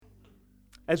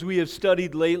As we have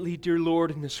studied lately, dear Lord,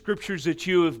 in the scriptures that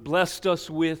you have blessed us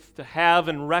with to have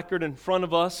and record in front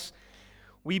of us,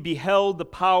 we beheld the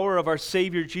power of our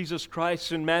Savior Jesus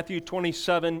Christ in Matthew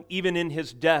 27. Even in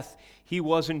his death, he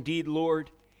was indeed Lord.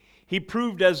 He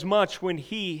proved as much when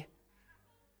he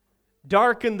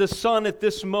darkened the sun at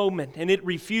this moment and it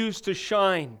refused to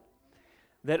shine.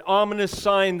 That ominous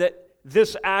sign that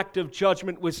this act of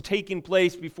judgment was taking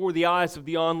place before the eyes of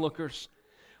the onlookers.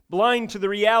 Blind to the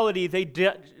reality,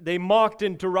 they mocked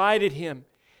and derided him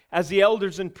as the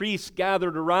elders and priests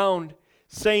gathered around,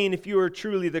 saying, "If you are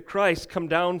truly the Christ, come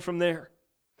down from there."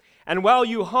 And while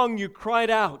you hung, you cried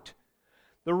out.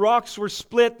 The rocks were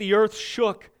split, the earth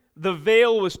shook, the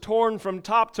veil was torn from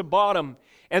top to bottom,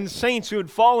 and saints who had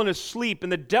fallen asleep in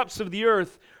the depths of the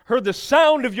earth heard the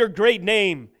sound of your great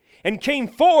name, and came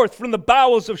forth from the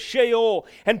bowels of Sheol,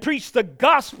 and preached the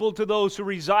gospel to those who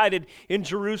resided in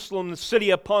Jerusalem, the city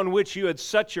upon which you had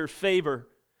set your favor.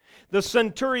 The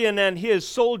centurion and his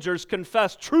soldiers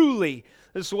confessed, "Truly,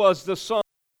 this was the Son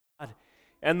of God."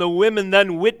 And the women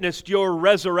then witnessed your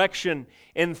resurrection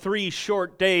in 3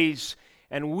 short days.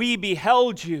 And we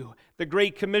beheld you, the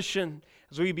Great Commission,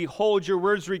 as we behold your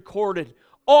words recorded.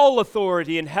 All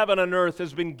authority in heaven and earth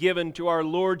has been given to our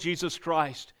Lord Jesus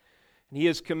Christ. And he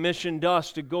has commissioned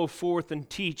us to go forth and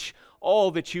teach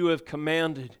all that you have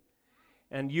commanded.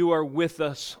 And you are with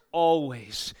us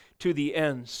always to the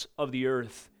ends of the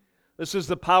earth. This is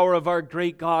the power of our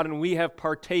great God, and we have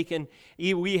partaken,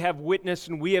 we have witnessed,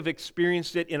 and we have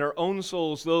experienced it in our own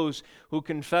souls, those who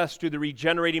confess to the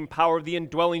regenerating power of the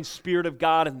indwelling Spirit of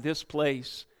God in this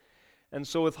place. And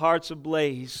so with hearts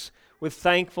ablaze, with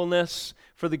thankfulness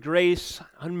for the grace,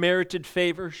 unmerited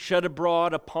favor shed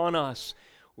abroad upon us,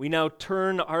 we now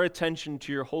turn our attention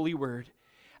to your holy word,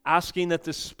 asking that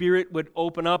the Spirit would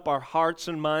open up our hearts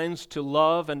and minds to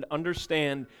love and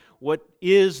understand what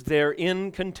is therein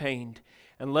contained,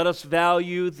 and let us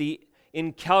value the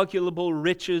incalculable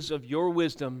riches of your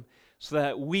wisdom so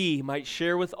that we might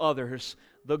share with others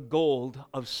the gold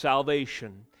of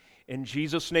salvation. In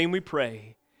Jesus' name we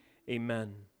pray.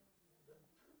 Amen.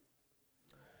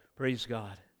 Praise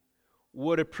God.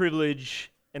 What a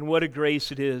privilege and what a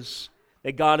grace it is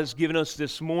that God has given us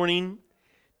this morning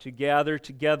to gather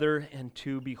together and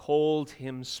to behold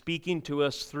Him speaking to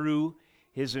us through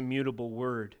His immutable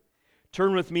Word.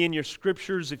 Turn with me in your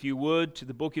scriptures, if you would, to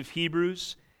the book of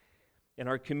Hebrews. And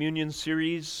our communion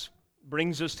series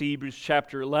brings us to Hebrews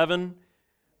chapter 11,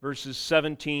 verses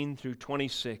 17 through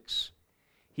 26.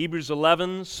 Hebrews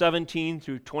 11, 17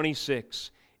 through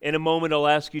 26. In a moment, I'll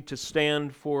ask you to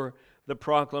stand for the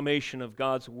proclamation of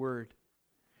God's Word.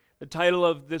 The title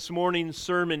of this morning's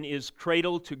sermon is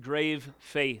Cradle to Grave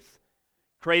Faith.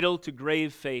 Cradle to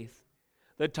Grave Faith.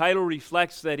 The title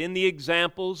reflects that in the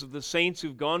examples of the saints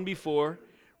who've gone before,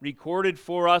 recorded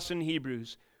for us in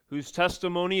Hebrews, whose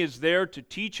testimony is there to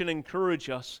teach and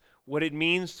encourage us what it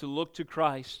means to look to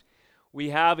Christ, we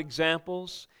have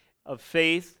examples of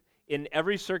faith in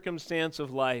every circumstance of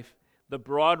life, the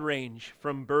broad range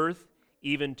from birth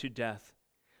even to death.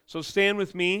 So stand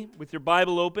with me with your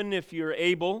Bible open if you're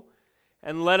able,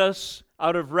 and let us,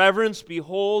 out of reverence,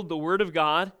 behold the Word of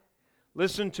God.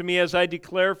 Listen to me as I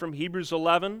declare from Hebrews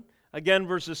 11, again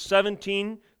verses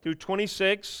 17 through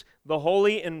 26, the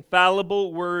holy,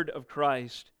 infallible Word of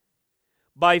Christ.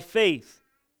 By faith,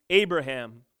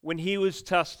 Abraham, when he was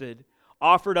tested,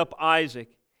 offered up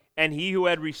Isaac, and he who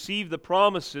had received the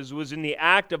promises was in the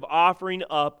act of offering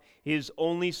up his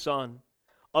only son,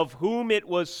 of whom it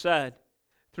was said,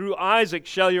 "Through Isaac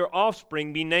shall your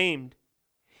offspring be named."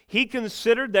 He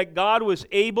considered that God was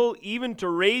able even to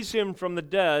raise him from the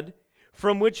dead,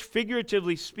 from which,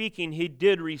 figuratively speaking, he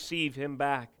did receive him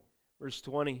back. Verse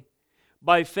 20.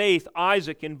 By faith,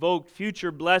 Isaac invoked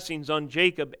future blessings on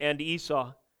Jacob and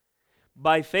Esau.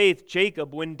 By faith,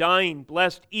 Jacob, when dying,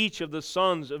 blessed each of the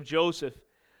sons of Joseph,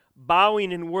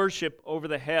 bowing in worship over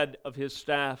the head of his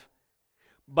staff.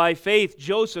 By faith,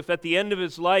 Joseph, at the end of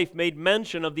his life, made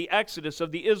mention of the exodus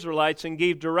of the Israelites and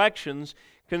gave directions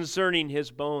concerning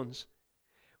his bones.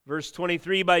 Verse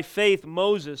 23, by faith,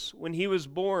 Moses, when he was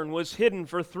born, was hidden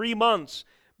for 3 months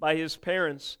by his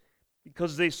parents,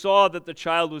 because they saw that the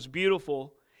child was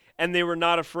beautiful, and they were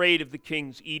not afraid of the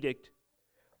king's edict.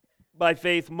 By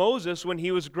faith, Moses, when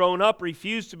he was grown up,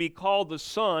 refused to be called the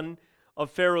son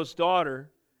of Pharaoh's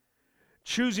daughter,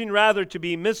 choosing rather to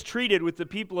be mistreated with the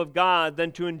people of God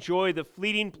than to enjoy the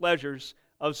fleeting pleasures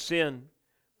of sin.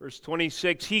 Verse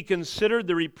 26, he considered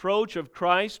the reproach of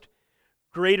Christ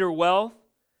greater wealth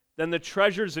than the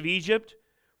treasures of Egypt,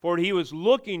 for he was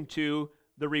looking to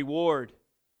the reward.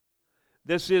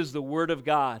 This is the Word of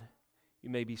God.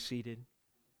 You may be seated.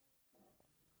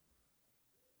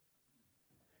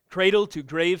 Cradle to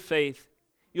grave faith.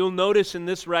 You'll notice in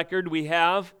this record we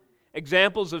have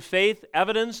examples of faith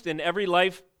evidenced in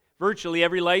virtually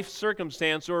every life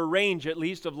circumstance, or a range at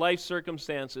least of life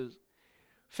circumstances.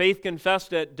 Faith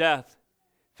confessed at death,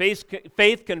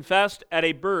 faith confessed at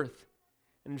a birth,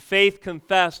 and faith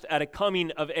confessed at a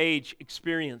coming of age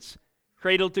experience.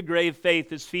 Cradle to grave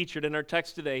faith is featured in our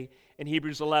text today in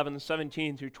Hebrews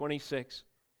 11:17 through 26.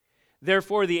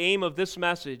 Therefore, the aim of this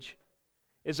message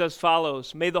is as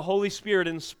follows. May the Holy Spirit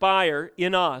inspire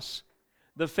in us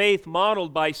the faith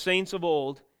modeled by saints of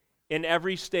old in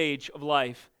every stage of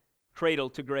life, cradle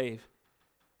to grave.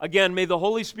 Again, may the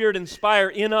Holy Spirit inspire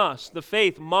in us the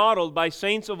faith modeled by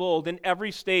saints of old in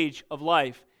every stage of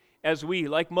life, as we,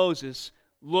 like Moses,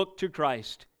 look to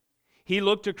Christ. He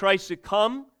looked to Christ to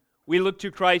come. We look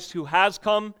to Christ who has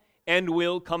come and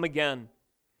will come again.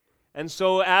 And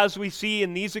so, as we see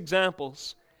in these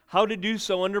examples, how to do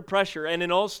so under pressure and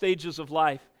in all stages of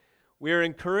life, we are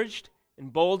encouraged,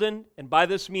 emboldened, and by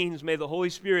this means may the Holy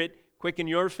Spirit quicken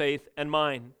your faith and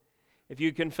mine. If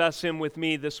you confess Him with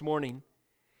me this morning.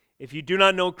 If you do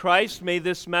not know Christ, may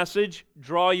this message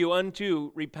draw you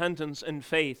unto repentance and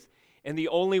faith in the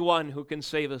only one who can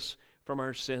save us from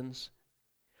our sins.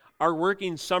 Our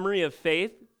working summary of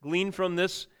faith, gleaned from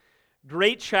this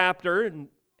great chapter in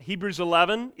Hebrews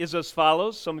 11, is as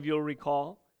follows. Some of you will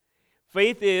recall.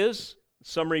 Faith is,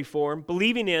 summary form,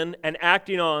 believing in and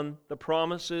acting on the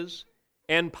promises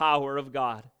and power of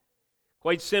God.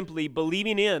 Quite simply,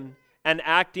 believing in and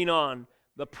acting on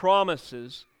the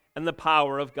promises and the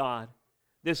power of God.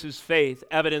 This is faith,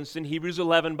 evidenced in Hebrews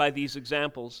 11 by these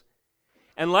examples.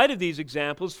 In light of these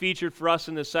examples featured for us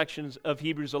in the sections of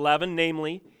Hebrews 11,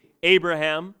 namely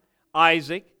Abraham,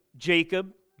 Isaac,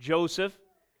 Jacob, Joseph,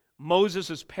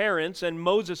 Moses' parents, and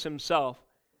Moses himself,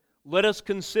 let us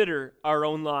consider our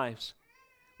own lives.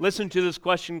 Listen to this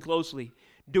question closely.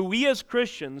 Do we as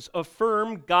Christians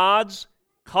affirm God's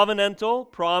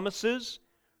covenantal promises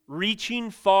reaching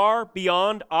far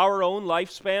beyond our own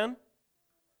lifespan?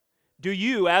 Do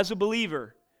you, as a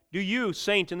believer, do you,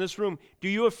 saint in this room, do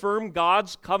you affirm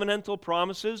God's covenantal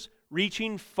promises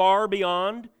reaching far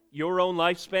beyond your own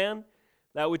lifespan?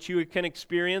 That which you can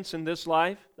experience in this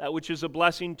life, that which is a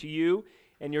blessing to you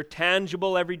and your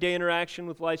tangible everyday interaction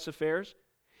with life's affairs?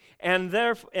 And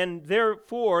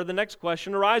therefore, the next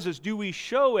question arises, do we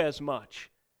show as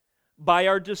much by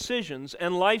our decisions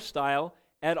and lifestyle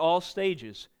at all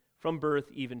stages, from birth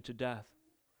even to death?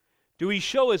 Do we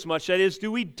show as much? That is,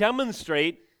 do we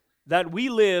demonstrate that we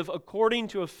live according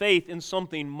to a faith in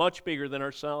something much bigger than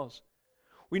ourselves?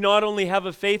 We not only have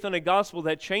a faith in a gospel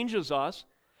that changes us,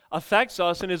 affects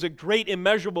us, and is a great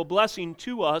immeasurable blessing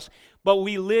to us, but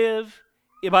we live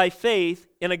by faith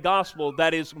in a gospel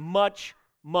that is much,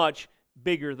 much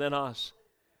bigger than us.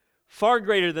 Far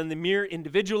greater than the mere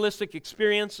individualistic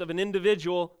experience of an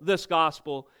individual, this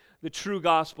gospel, the true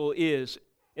gospel is,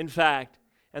 in fact,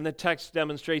 and the text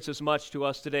demonstrates as much to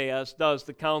us today as does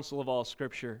the counsel of all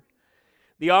Scripture.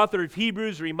 The author of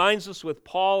Hebrews reminds us with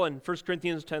Paul in 1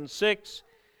 Corinthians 10:6,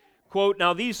 quote,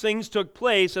 now these things took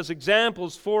place as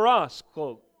examples for us,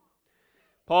 quote.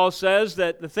 Paul says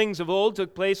that the things of old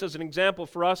took place as an example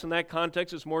for us. In that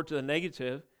context, it's more to the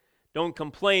negative. Don't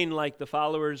complain like the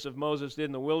followers of Moses did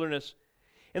in the wilderness.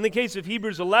 In the case of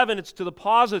Hebrews 11, it's to the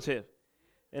positive.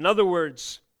 In other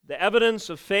words, the evidence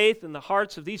of faith in the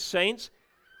hearts of these saints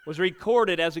was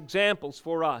recorded as examples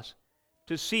for us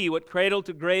to see what cradle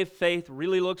to grave faith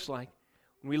really looks like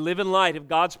when we live in light of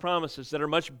God's promises that are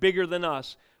much bigger than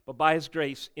us, but by His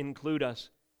grace include us.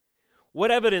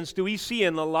 What evidence do we see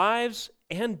in the lives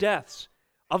and deaths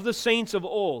of the saints of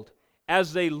old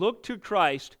as they looked to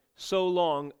Christ so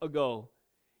long ago?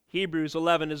 Hebrews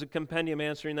 11 is a compendium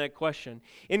answering that question.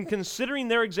 In considering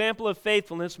their example of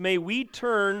faithfulness, may we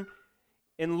turn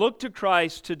and look to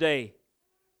Christ today,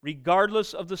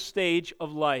 regardless of the stage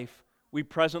of life we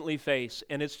presently face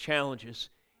and its challenges,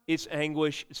 its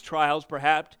anguish, its trials,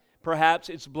 perhaps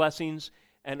its blessings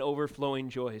and overflowing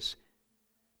joys.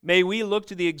 May we look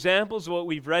to the examples of what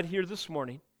we've read here this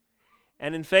morning,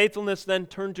 and in faithfulness then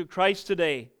turn to Christ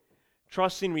today,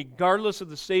 trusting regardless of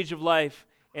the stage of life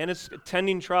and its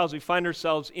attending trials we find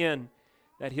ourselves in,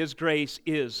 that His grace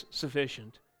is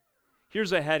sufficient.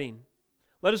 Here's a heading.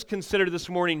 Let us consider this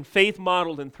morning faith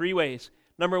modeled in three ways.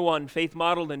 Number one, faith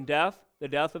modeled in death, the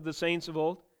death of the saints of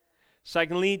old.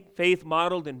 Secondly, faith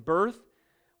modeled in birth.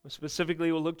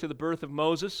 Specifically, we'll look to the birth of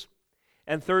Moses.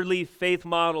 And thirdly, faith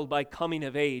modeled by coming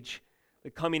of age,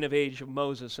 the coming of age of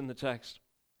Moses in the text.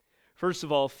 First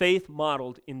of all, faith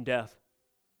modeled in death.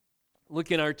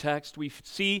 Look in our text, we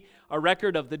see a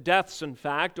record of the deaths, in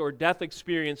fact, or death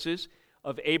experiences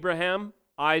of Abraham,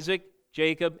 Isaac,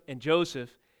 Jacob, and Joseph,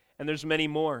 and there's many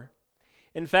more.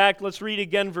 In fact, let's read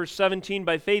again verse 17.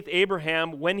 By faith,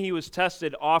 Abraham, when he was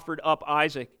tested, offered up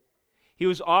Isaac. He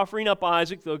was offering up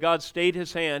Isaac, though God stayed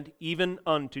his hand, even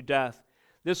unto death.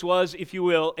 This was, if you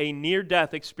will, a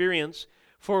near-death experience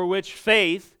for which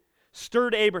faith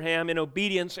stirred Abraham in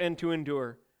obedience and to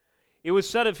endure. It was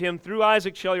said of him, through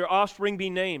Isaac shall your offspring be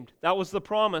named. That was the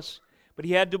promise, but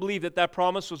he had to believe that that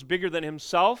promise was bigger than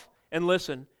himself. And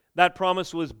listen, that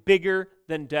promise was bigger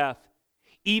than death,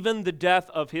 even the death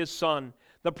of his son.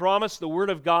 The promise, the word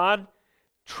of God,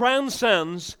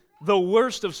 transcends the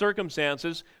worst of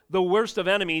circumstances, the worst of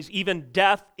enemies, even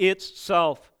death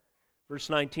itself. Verse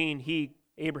 19, he,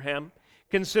 Abraham,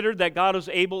 considered that God was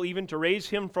able even to raise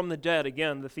him from the dead.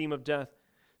 Again, the theme of death,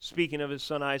 speaking of his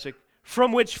son Isaac,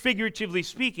 from which, figuratively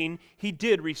speaking, he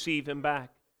did receive him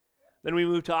back. Then we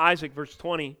move to Isaac, verse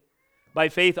 20. By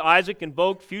faith, Isaac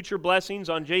invoked future blessings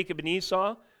on Jacob and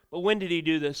Esau. But when did he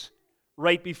do this?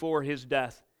 Right before his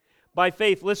death. By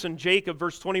faith, listen, Jacob,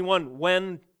 verse 21,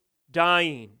 when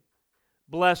dying,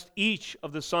 blessed each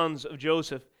of the sons of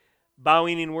Joseph,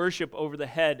 bowing in worship over the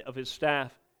head of his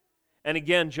staff. And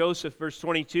again, Joseph, verse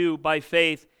 22, by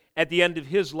faith, at the end of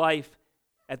his life,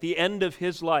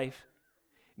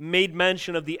 made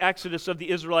mention of the exodus of the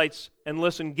Israelites, and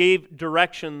listen, gave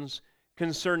directions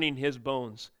concerning his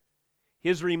bones.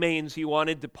 His remains he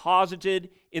wanted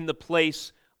deposited in the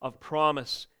place of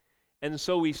promise. And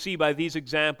so we see by these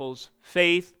examples,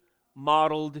 faith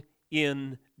modeled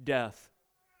in death.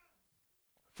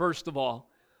 First of all,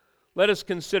 let us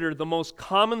consider the most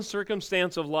common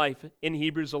circumstance of life in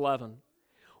Hebrews 11,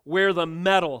 where the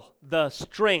metal, the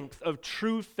strength of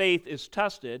true faith is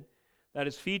tested, that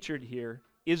is featured here,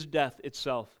 is death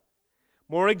itself.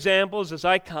 More examples as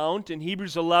I count in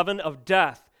Hebrews 11 of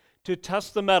death to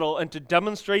test the metal and to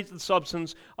demonstrate the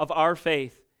substance of our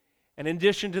faith. And in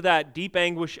addition to that, deep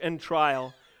anguish and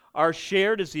trial are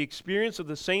shared as the experience of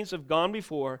the saints have gone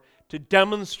before to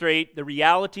demonstrate the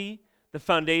reality, the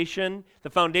foundation, the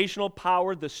foundational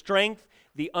power, the strength,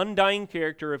 the undying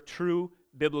character of true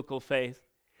biblical faith.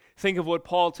 Think of what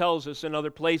Paul tells us in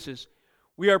other places.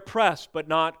 We are pressed but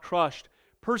not crushed,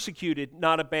 persecuted,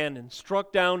 not abandoned,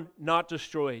 struck down, not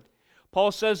destroyed.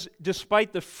 Paul says,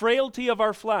 despite the frailty of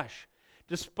our flesh,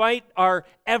 despite our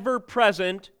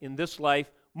ever-present, in this life,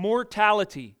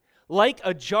 mortality, like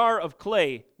a jar of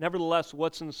clay, nevertheless,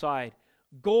 what's inside?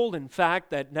 Gold, in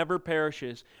fact, that never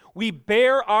perishes. We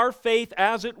bear our faith,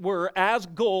 as it were, as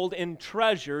gold in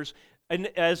treasures, and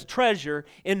as treasure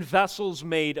in vessels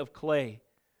made of clay.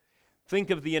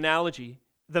 Think of the analogy.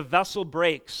 The vessel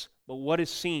breaks, but what is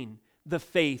seen? The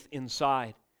faith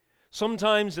inside.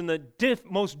 Sometimes in the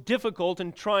most difficult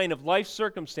and trying of life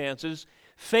circumstances,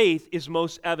 faith is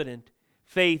most evident.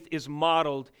 Faith is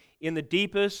modeled in the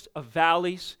deepest of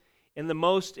valleys, in the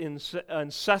most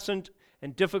incessant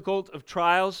and difficult of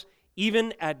trials,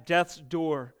 even at death's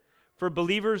door. For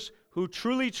believers who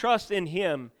truly trust in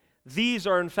Him, these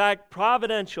are in fact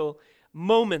providential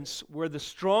moments where the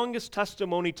strongest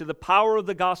testimony to the power of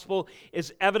the gospel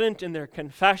is evident in their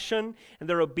confession and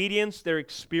their obedience, their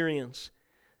experience.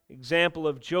 Example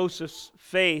of Joseph's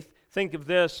faith, think of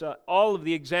this, all of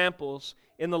the examples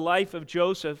in the life of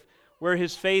Joseph where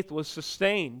his faith was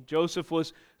sustained. Joseph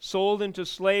was sold into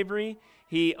slavery.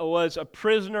 He was a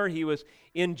prisoner. He was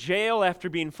in jail after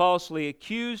being falsely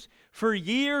accused. For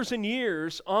years and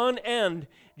years on end,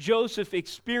 Joseph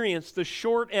experienced the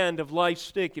short end of life's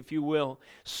stick, if you will,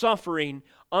 suffering,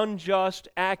 unjust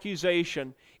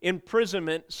accusation,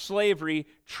 imprisonment, slavery,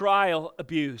 trial,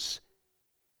 abuse.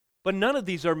 But none of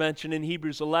these are mentioned in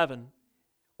Hebrews 11.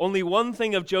 Only one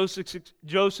thing of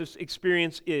Joseph's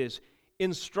experience is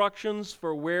instructions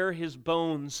for where his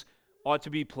bones ought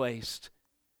to be placed.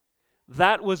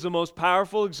 That was the most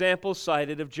powerful example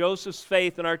cited of Joseph's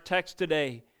faith in our text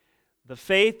today. The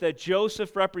faith that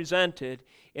Joseph represented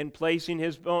in placing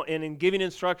his bone and in giving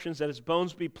instructions that his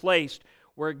bones be placed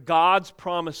where God's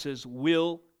promises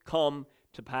will come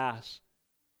to pass.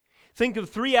 Think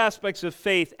of three aspects of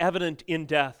faith evident in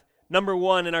death. Number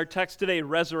one, in our text today,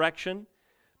 resurrection.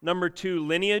 Number two,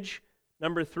 lineage.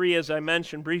 Number three, as I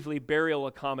mentioned briefly, burial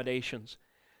accommodations.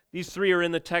 These three are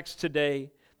in the text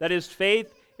today. That is,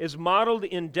 faith is modeled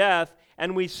in death,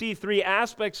 and we see three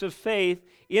aspects of faith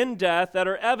in death that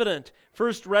are evident.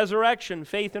 First, resurrection,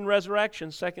 faith in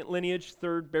resurrection. Second, lineage.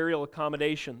 Third, burial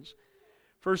accommodations.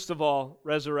 First of all,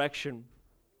 resurrection.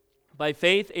 By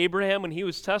faith, Abraham, when he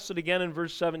was tested again in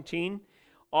verse 17,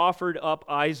 offered up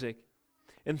Isaac.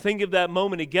 And think of that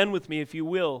moment again with me, if you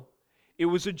will. There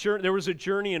was a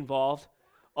journey involved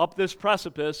up this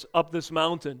precipice, up this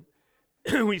mountain.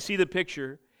 We see the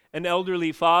picture. An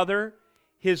elderly father,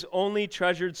 His only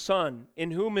treasured Son,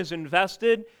 in whom is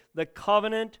invested the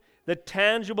covenant, the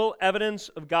tangible evidence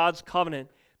of God's covenant,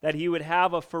 that He would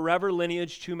have a forever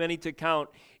lineage too many to count.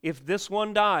 If this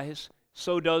one dies,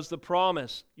 so does the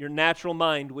promise, your natural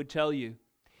mind would tell you.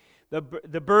 The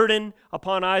burden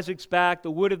upon Isaac's back,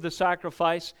 the wood of the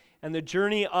sacrifice, and the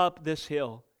journey up this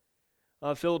hill.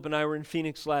 Philip and I were in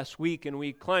Phoenix last week, and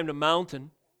we climbed a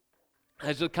mountain.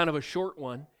 It's a kind of a short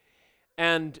one.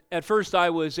 And at first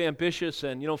I was ambitious,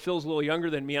 and Phil's a little younger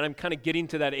than me, and I'm kind of getting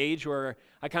to that age where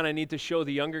I kind of need to show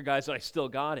the younger guys that I still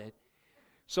got it.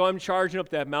 So I'm charging up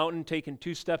that mountain, taking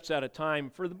 2 steps at a time.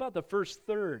 For about the first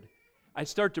third, I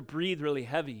start to breathe really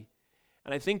heavy.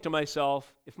 And I think to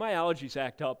myself, if my allergies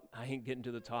act up, I ain't getting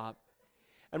to the top.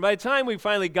 And by the time we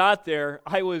finally got there,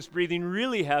 I was breathing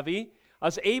really heavy. I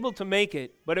was able to make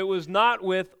it, but it was not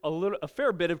with a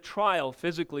fair bit of trial,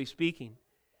 physically speaking.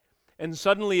 And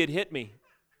suddenly it hit me.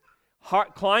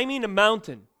 Climbing a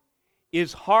mountain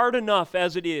is hard enough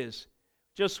as it is,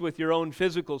 just with your own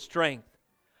physical strength.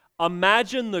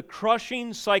 Imagine the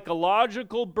crushing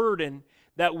psychological burden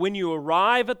that when you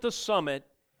arrive at the summit,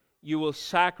 you will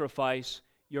sacrifice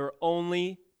your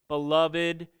only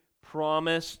beloved,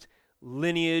 promised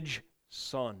lineage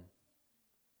son.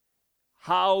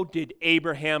 How did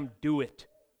Abraham do it?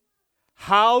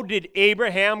 How did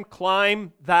Abraham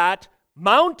climb that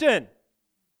mountain?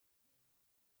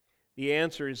 The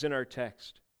answer is in our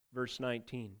text, verse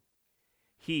 19.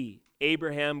 He,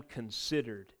 Abraham,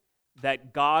 considered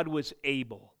that God was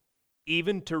able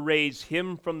even to raise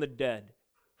him from the dead,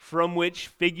 from which,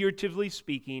 figuratively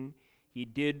speaking, he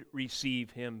did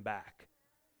receive him back.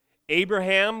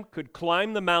 Abraham could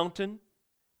climb the mountain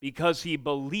because he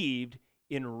believed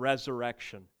in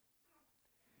resurrection.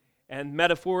 And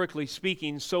metaphorically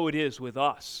speaking, so it is with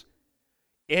us.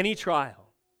 Any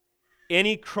trial,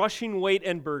 any crushing weight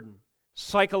and burden,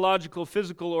 psychological,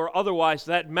 physical, or otherwise,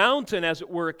 that mountain, as it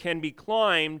were, can be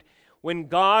climbed when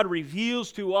God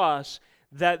reveals to us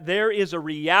that there is a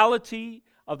reality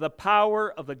of the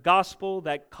power of the gospel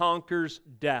that conquers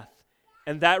death.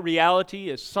 And that reality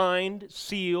is signed,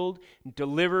 sealed, and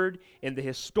delivered in the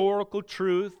historical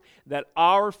truth that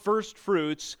our first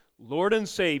fruits, Lord and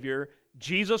Savior,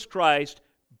 Jesus Christ,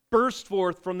 burst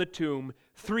forth from the tomb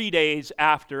 3 days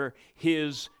after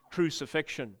His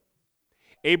crucifixion.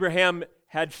 Abraham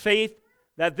had faith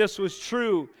that this was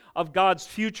true of God's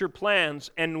future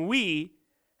plans, and we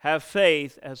have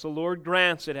faith, as the Lord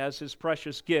grants it as His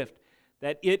precious gift,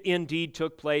 that it indeed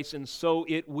took place, and so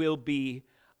it will be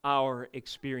our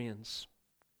experience.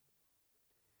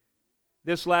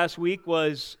 This last week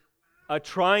was a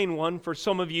trying one for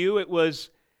some of you. It was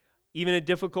even a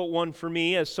difficult one for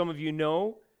me, as some of you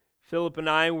know. Philip and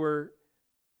I were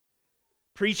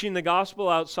preaching the gospel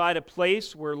outside a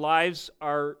place where lives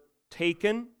are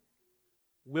taken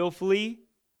willfully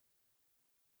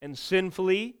and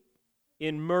sinfully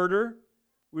in murder.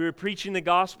 We were preaching the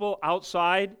gospel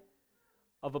outside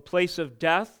of a place of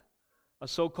death, a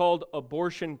so-called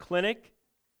abortion clinic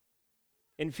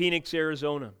in Phoenix,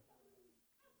 Arizona.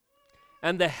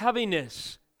 And the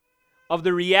heaviness of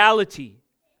the reality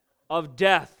of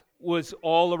death was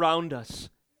all around us.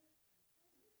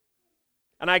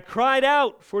 And I cried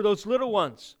out for those little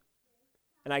ones.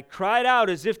 And I cried out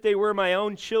as if they were my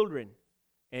own children.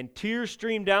 And tears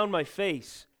streamed down my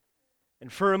face.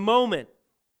 And for a moment,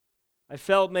 I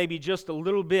felt maybe just a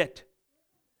little bit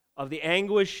of the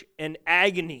anguish and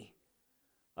agony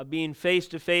of being face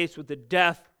to face with the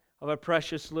death of a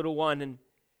precious little one. And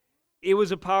it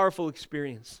was a powerful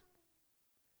experience.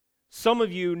 Some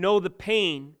of you know the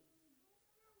pain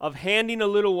of handing a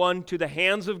little one to the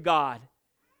hands of God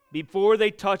before they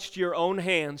touched your own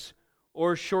hands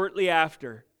or shortly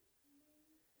after.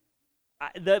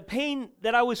 The pain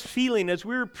that I was feeling as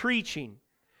we were preaching,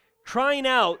 crying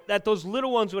out that those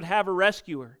little ones would have a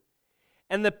rescuer,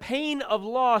 and the pain of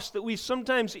loss that we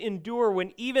sometimes endure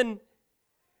when even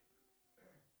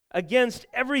against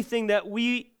everything that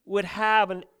we would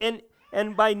have,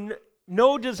 and by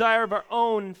no desire of our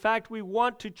own. In fact, we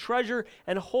want to treasure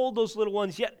and hold those little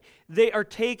ones, yet they are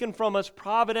taken from us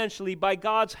providentially by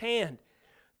God's hand.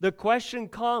 The question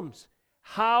comes,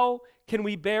 how can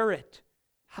we bear it?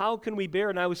 How can we bear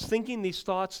it? And I was thinking these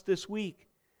thoughts this week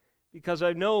because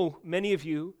I know many of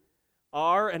you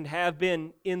are and have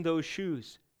been in those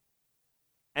shoes.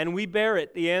 And we bear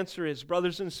it, the answer is,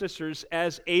 brothers and sisters,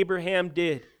 as Abraham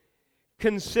did,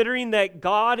 considering that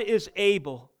God is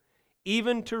able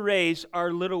even to raise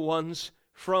our little ones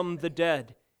from the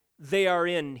dead. They are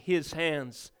in His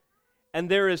hands. And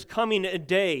there is coming a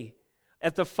day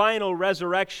at the final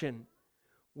resurrection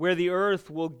where the earth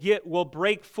will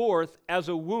break forth as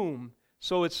a womb,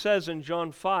 So it says in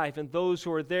John 5, and those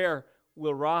who are there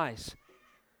will rise.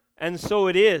 And so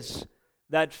it is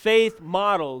that faith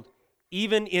modeled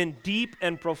even in deep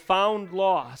and profound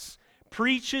loss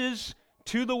preaches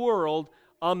to the world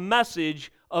a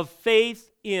message of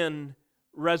faith in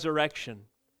resurrection.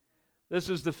 This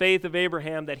is the faith of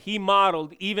Abraham that he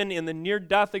modeled even in the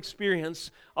near-death experience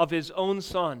of his own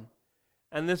son.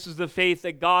 And this is the faith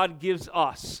that God gives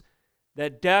us,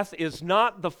 that death is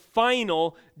not the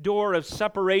final door of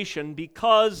separation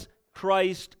because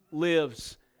Christ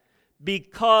lives.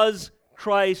 Because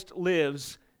Christ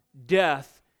lives,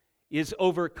 death is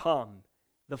overcome.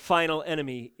 The final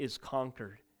enemy is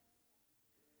conquered.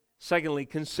 Secondly,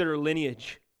 consider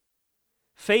lineage.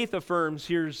 Faith affirms,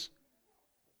 here's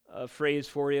a phrase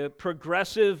for you,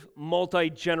 progressive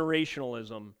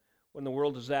multi-generationalism. What in the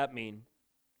world does that mean?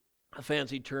 A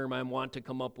fancy term I want to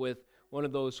come up with, one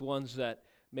of those ones that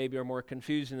maybe are more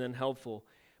confusing than helpful.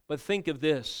 But think of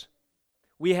this.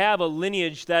 We have a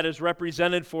lineage that is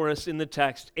represented for us in the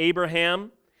text.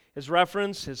 Abraham is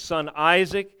referenced, his son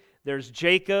Isaac, there's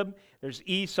Jacob, there's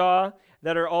Esau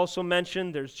that are also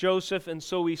mentioned, there's Joseph, and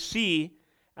so we see,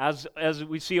 as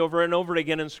we see over and over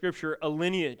again in Scripture, a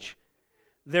lineage.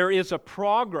 There is a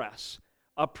progress,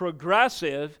 a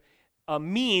progressive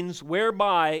means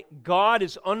whereby God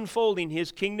is unfolding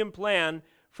His kingdom plan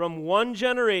from one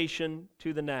generation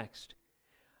to the next.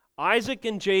 Isaac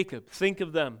and Jacob, think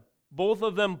of them, both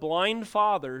of them blind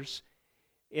fathers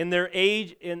in their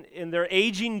age, in their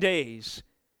aging days.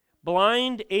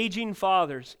 Blind, aging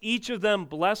fathers, each of them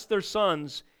blessed their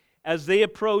sons as they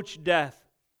approach death.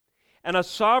 And a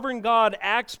sovereign God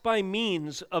acts by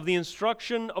means of the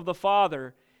instruction of the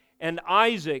father, and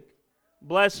Isaac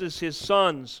blesses his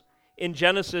sons in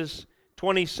Genesis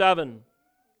 27,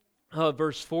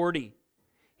 verse 40.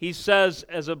 He says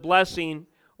as a blessing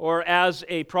or as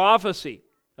a prophecy,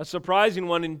 a surprising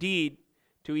one indeed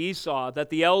to Esau,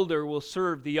 that the elder will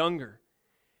serve the younger.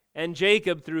 And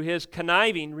Jacob, through his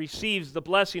conniving, receives the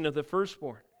blessing of the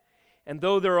firstborn. And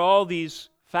though there are all these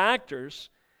factors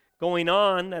going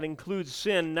on that include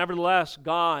sin, nevertheless,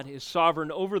 God is sovereign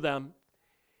over them.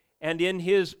 And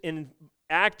in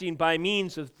acting by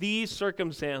means of these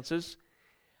circumstances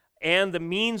and the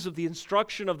means of the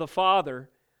instruction of the Father,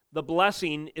 the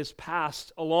blessing is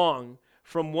passed along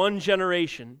from one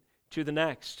generation to the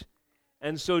next.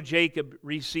 And so Jacob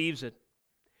receives it.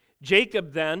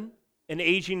 Jacob then, an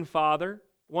aging father,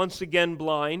 once again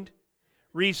blind,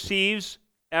 receives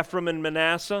Ephraim and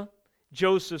Manasseh,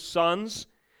 Joseph's sons,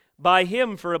 by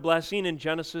him for a blessing in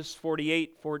Genesis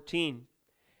 48:14.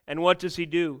 And what does he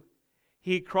do?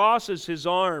 He crosses his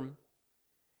arm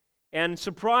and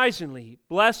surprisingly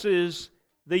blesses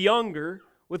the younger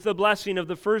with the blessing of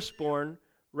the firstborn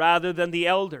rather than the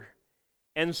elder.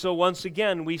 And so once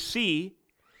again we see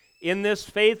in this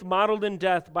faith modeled in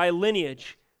death by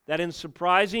lineage that in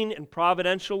surprising and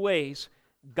providential ways,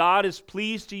 God is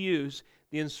pleased to use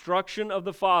the instruction of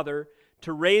the Father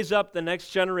to raise up the next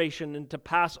generation and to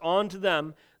pass on to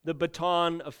them the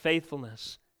baton of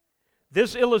faithfulness.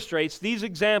 This illustrates, these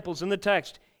examples in the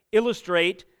text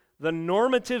illustrate the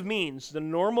normative means, the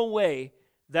normal way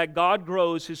that God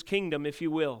grows His kingdom, if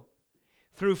you will.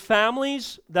 Through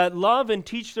families that love and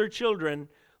teach their children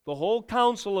the whole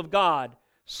counsel of God,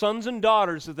 sons and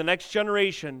daughters of the next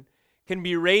generation can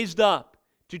be raised up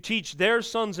to teach their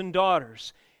sons and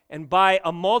daughters. And by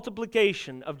a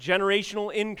multiplication of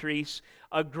generational increase,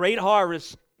 a great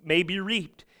harvest may be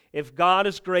reaped if God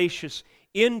is gracious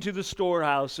into the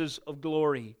storehouses of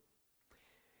glory.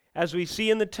 As we see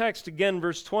in the text again,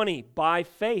 verse 20, by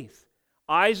faith,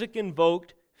 Isaac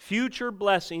invoked future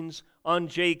blessings on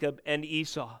Jacob and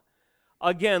Esau.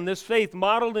 Again, this faith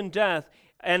modeled in death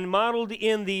and modeled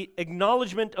in the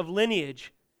acknowledgement of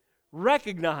lineage,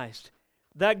 recognized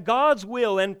that God's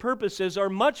will and purposes are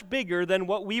much bigger than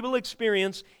what we will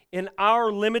experience in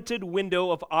our limited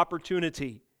window of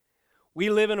opportunity. We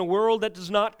live in a world that does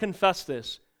not confess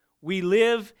this. We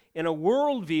live in a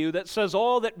worldview that says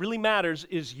all that really matters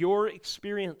is your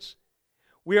experience.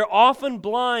 We are often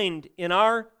blind in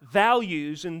our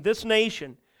values in this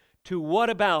nation to what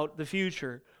about the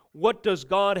future? What does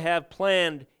God have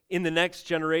planned in the next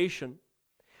generation?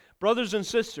 Brothers and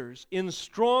sisters, in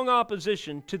strong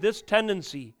opposition to this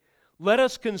tendency, let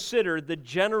us consider the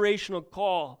generational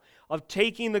call of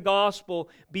taking the gospel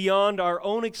beyond our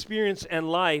own experience and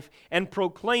life and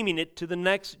proclaiming it to the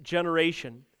next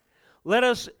generation. Let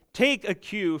us take a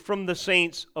cue from the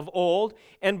saints of old,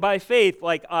 and by faith,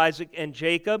 like Isaac and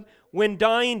Jacob, when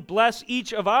dying, bless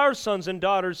each of our sons and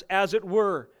daughters as it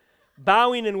were,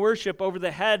 bowing in worship over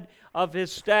the head of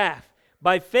his staff.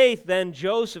 By faith, then,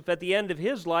 Joseph, at the end of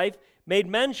his life, made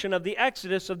mention of the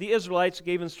exodus of the Israelites,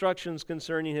 gave instructions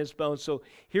concerning his bones. So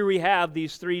here we have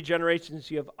these three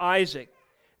generations. You have Isaac,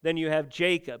 then you have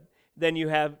Jacob, then you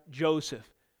have Joseph.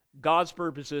 God's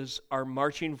purposes are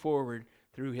marching forward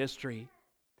through history.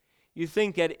 You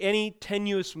think at any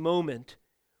tenuous moment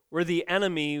where the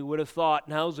enemy would have thought,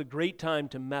 now's a great time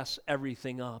to mess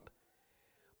everything up.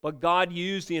 But God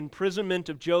used the imprisonment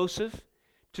of Joseph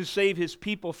to save his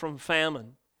people from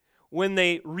famine. When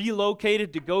they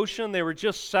relocated to Goshen, they were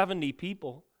just 70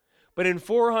 people. But in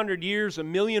 400 years, 1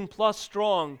 million plus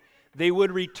strong, they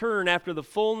would return after the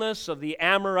fullness of the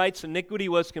Amorites' iniquity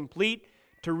was complete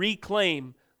to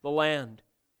reclaim the land.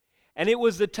 And it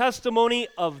was the testimony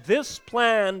of this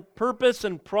plan, purpose,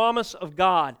 and promise of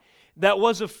God that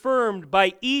was affirmed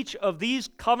by each of these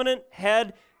covenant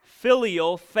head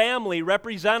filial family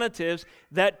representatives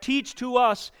that teach to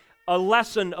us a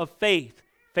lesson of faith.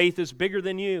 Faith is bigger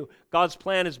than you. God's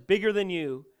plan is bigger than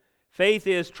you. Faith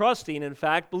is trusting, in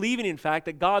fact, believing, in fact,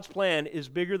 that God's plan is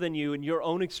bigger than you in your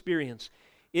own experience.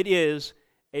 It is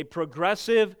a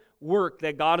progressive work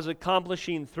that God is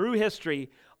accomplishing through history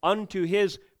unto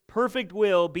His perfect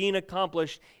will being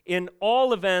accomplished in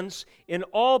all events, in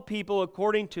all people,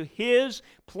 according to His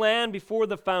plan before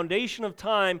the foundation of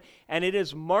time, and it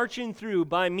is marching through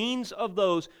by means of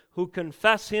those who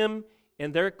confess Him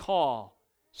in their call,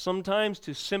 sometimes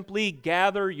to simply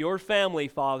gather your family,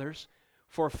 fathers,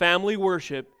 for family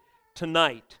worship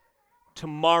tonight,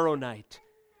 tomorrow night,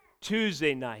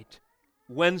 Tuesday night,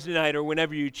 Wednesday night, or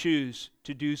whenever you choose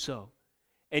to do so.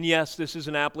 And yes, this is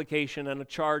an application and a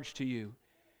charge to you.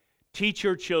 Teach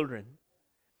your children.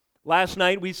 Last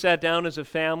night we sat down as a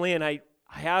family and I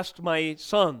asked my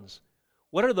sons,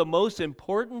 what are the most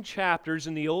important chapters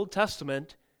in the Old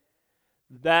Testament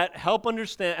that help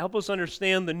us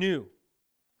understand the New?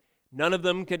 None of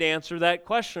them could answer that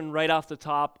question right off the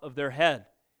top of their head.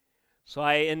 So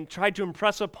I tried to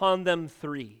impress upon them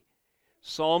three: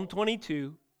 Psalm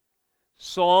 22,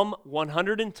 Psalm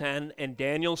 110, and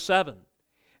Daniel 7.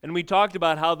 And we talked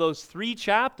about how those three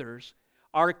chapters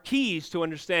are keys to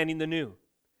understanding the New.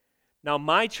 Now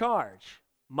my charge,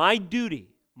 my duty,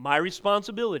 my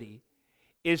responsibility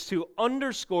is to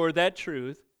underscore that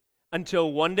truth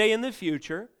until one day in the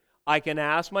future I can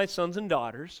ask my sons and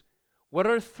daughters, what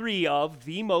are three of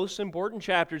the most important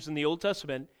chapters in the Old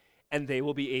Testament, and they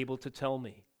will be able to tell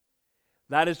me.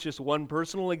 That is just one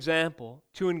personal example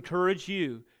to encourage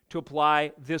you to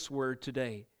apply this word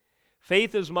today.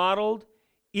 Faith is modeled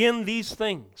in these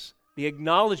things: the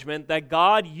acknowledgement that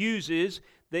God uses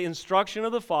the instruction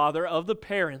of the Father, of the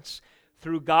parents,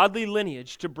 through godly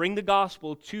lineage to bring the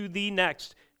gospel to the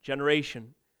next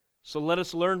generation. So let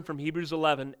us learn from Hebrews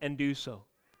 11 and do so.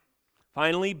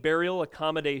 Finally, burial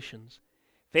accommodations.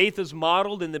 Faith is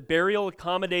modeled in the burial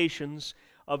accommodations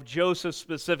of Joseph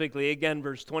specifically. Again,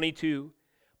 verse 22.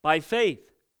 By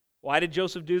faith. Why did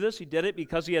Joseph do this? He did it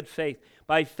because he had faith.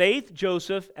 By faith,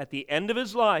 Joseph, at the end of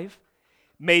his life,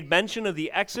 made mention of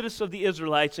the exodus of the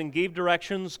Israelites and gave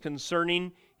directions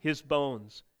concerning his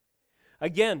bones.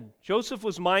 Again, Joseph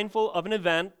was mindful of an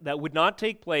event that would not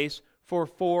take place for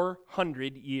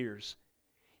 400 years.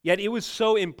 Yet it was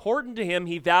so important to him,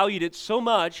 he valued it so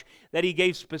much that he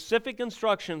gave specific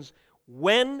instructions: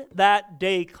 when that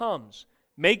day comes,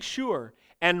 make sure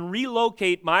and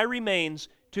relocate my remains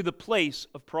to the place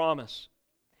of promise.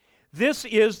 This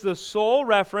is the sole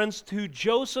reference to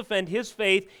Joseph and his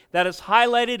faith that is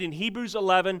highlighted in Hebrews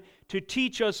 11 to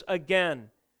teach us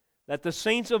again that the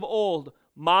saints of old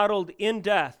modeled in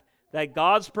death that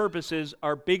God's purposes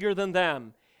are bigger than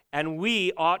them, and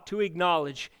we ought to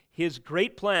acknowledge His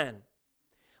great plan.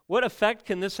 What effect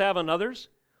can this have on others?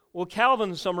 Well,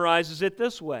 Calvin summarizes it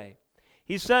this way.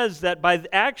 He says that by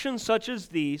actions such as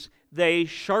these, they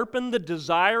sharpen the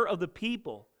desire of the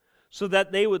people so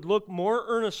that they would look more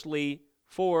earnestly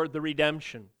for the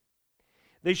redemption.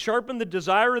 They sharpen the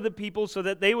desire of the people so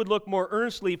that they would look more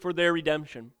earnestly for their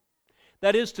redemption.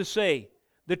 That is to say,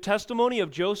 the testimony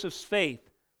of Joseph's faith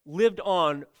lived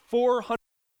on 400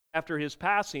 after his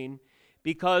passing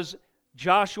because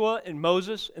Joshua and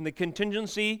Moses and the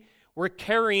contingency were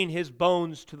carrying his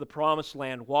bones to the promised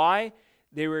land. Why?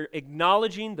 They were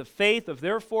acknowledging the faith of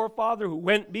their forefather who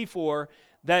went before,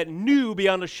 that knew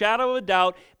beyond a shadow of a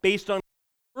doubt, based on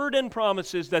word and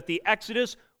promises, that the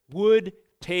Exodus would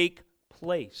take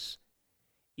place.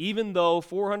 Even though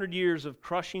 400 years of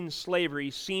crushing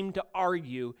slavery seemed to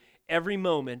argue every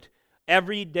moment,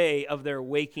 every day of their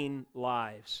waking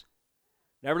lives.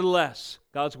 Nevertheless,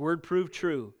 God's word proved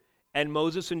true, and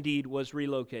Moses indeed was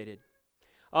relocated.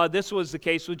 This was the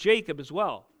case with Jacob as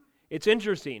well. It's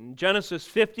interesting. Genesis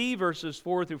 50, verses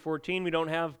 4 through 14, we don't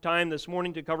have time this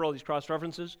morning to cover all these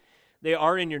cross-references. They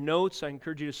are in your notes. I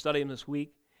encourage you to study them this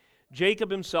week.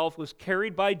 Jacob himself was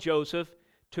carried by Joseph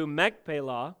to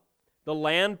Machpelah, the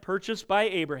land purchased by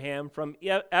Abraham from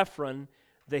Ephron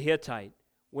the Hittite.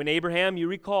 When Abraham, you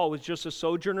recall, was just a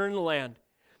sojourner in the land,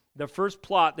 the first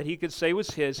plot that he could say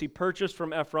was his, he purchased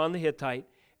from Ephron the Hittite,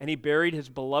 and he buried his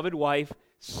beloved wife,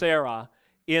 Sarah,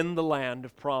 in the land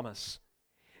of promise.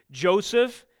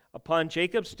 Joseph, upon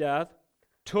Jacob's death,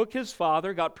 took his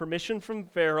father, got permission from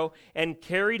Pharaoh, and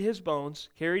carried his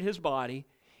body,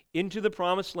 into the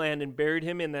promised land and buried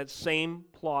him in that same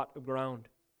plot of ground.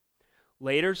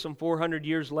 Later, some 400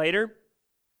 years later,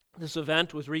 this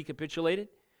event was recapitulated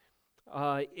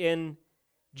in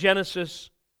Genesis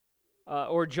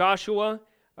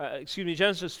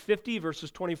 50,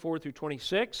 verses 24 through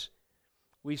 26.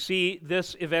 We see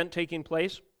this event taking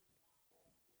place.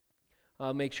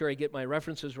 I'll make sure I get my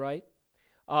references right.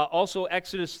 Also,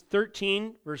 Exodus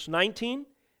 13, verse 19,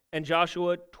 and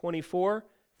Joshua 24,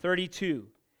 32.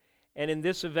 And in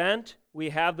this event,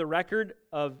 we have the record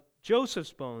of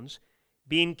Joseph's bones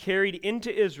being carried into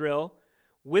Israel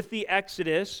with the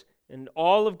Exodus and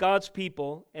all of God's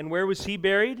people. And where was he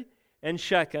buried? In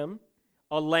Shechem,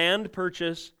 a land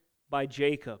purchased by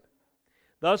Jacob.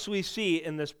 Thus we see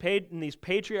in these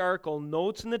patriarchal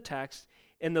notes in the text,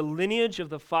 in the lineage of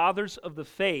the fathers of the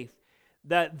faith,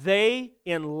 that they,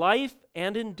 in life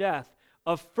and in death,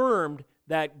 affirmed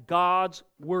that God's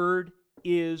word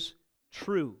is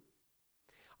true.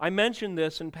 I mentioned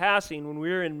this in passing when we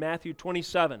were in Matthew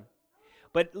 27.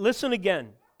 But listen again.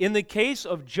 In the case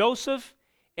of Joseph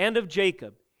and of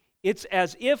Jacob, it's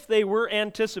as if they were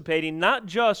anticipating not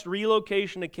just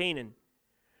relocation to Canaan,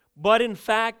 but in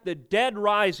fact the dead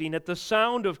rising at the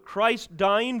sound of Christ's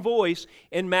dying voice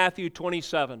in Matthew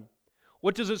 27.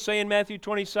 What does it say in Matthew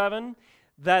 27?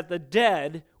 That the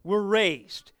dead were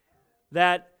raised.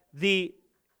 That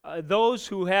those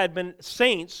who had been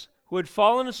saints, who had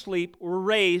fallen asleep, were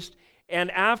raised,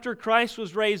 and after Christ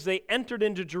was raised, they entered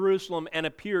into Jerusalem and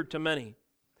appeared to many.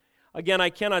 Again, I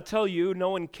cannot tell you, no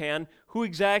one can, who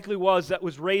exactly was that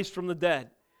was raised from the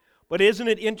dead. But isn't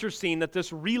it interesting that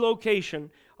this relocation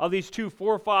of these two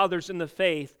forefathers in the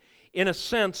faith, in a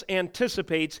sense,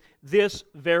 anticipates this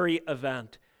very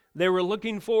event? They were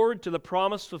looking forward to the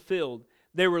promise fulfilled.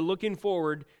 They were looking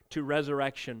forward to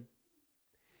resurrection.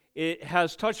 It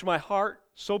has touched my heart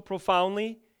so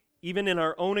profoundly, even in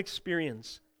our own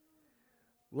experience.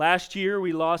 Last year,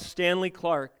 we lost Stanley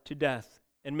Clark to death,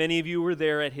 and many of you were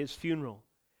there at his funeral.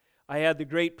 I had the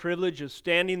great privilege of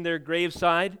standing there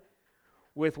graveside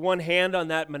with one hand on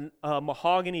that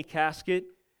mahogany casket,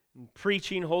 and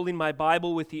preaching, holding my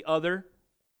Bible with the other,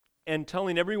 and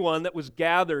telling everyone that was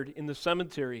gathered in the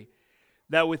cemetery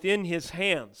that within his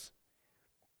hands,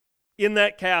 in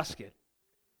that casket,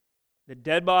 the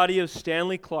dead body of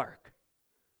Stanley Clark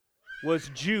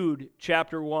was Jude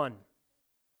chapter 1.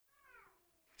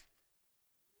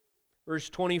 Verse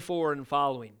 24 and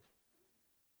following.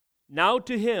 Now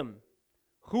to him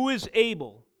who is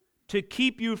able to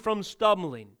keep you from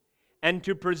stumbling and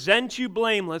to present you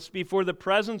blameless before the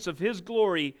presence of his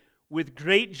glory with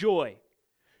great joy,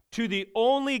 to the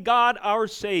only God our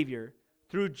Savior,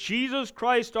 through Jesus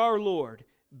Christ our Lord,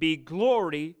 be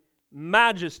glory,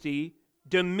 majesty,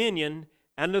 dominion,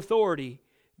 and authority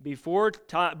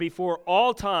before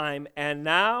all time and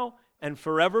now and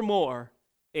forevermore.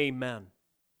 Amen.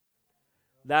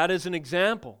 That is an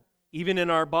example, even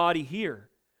in our body here,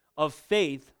 of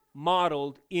faith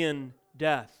modeled in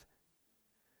death.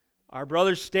 Our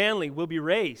brother Stanley will be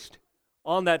raised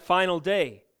on that final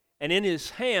day, and in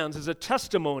his hands is a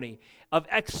testimony of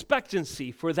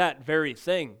expectancy for that very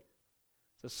thing.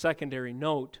 It's a secondary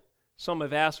note. Some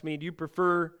have asked me, do you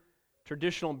prefer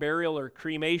traditional burial or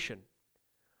cremation?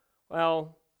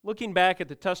 Well, looking back at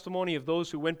the testimony of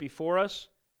those who went before us,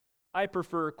 I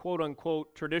prefer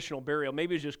quote-unquote traditional burial.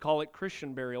 Maybe just call it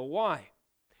Christian burial. Why?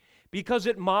 Because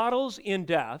it models in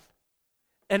death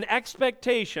an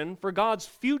expectation for God's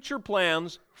future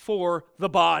plans for the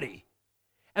body.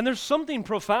 And there's something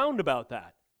profound about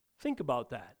that. Think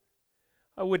about that.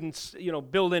 I wouldn't,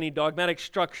 build any dogmatic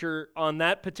structure on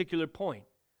that particular point.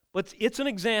 But it's an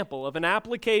example of an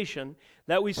application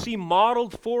that we see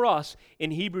modeled for us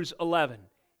in Hebrews 11.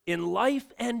 In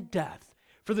life and death,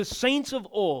 for the saints of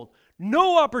old,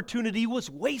 no opportunity was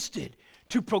wasted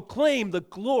to proclaim the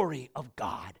glory of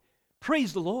God.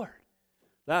 Praise the Lord.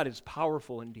 That is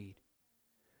powerful indeed.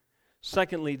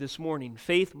 Secondly, this morning,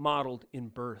 faith modeled in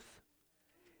birth.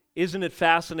 Isn't it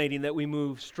fascinating that we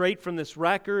move straight from this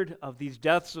record of these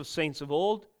deaths of saints of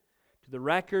old to the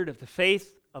record of the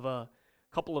faith of a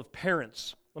couple of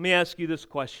parents? Let me ask you this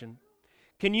question.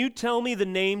 Can you tell me the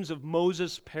names of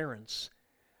Moses' parents?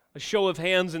 A show of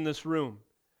hands in this room.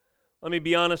 Let me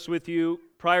be honest with you.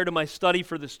 Prior to my study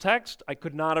for this text, I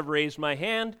could not have raised my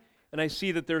hand, and I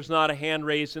see that there's not a hand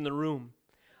raised in the room.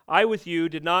 I, with you,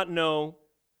 did not know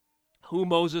who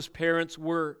Moses' parents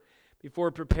were before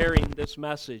preparing this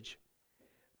message.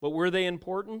 But were they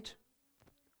important?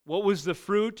 What was the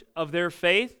fruit of their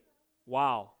faith?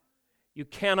 Wow. You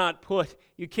cannot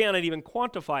even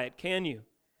quantify it, can you?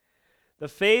 The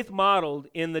faith modeled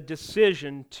in the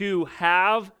decision to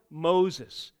have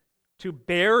Moses, to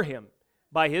bear him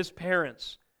by his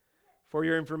parents. For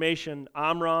your information,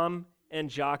 Amram and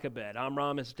Jochebed,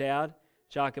 Amram his dad,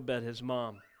 Jochebed his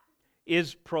mom,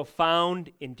 is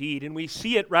profound indeed. And we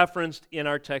see it referenced in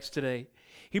our text today.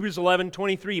 Hebrews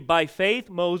 11:23, by faith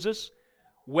Moses,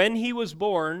 when he was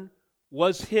born,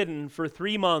 was hidden for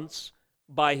 3 months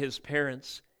by his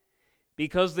parents,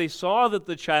 because they saw that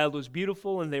the child was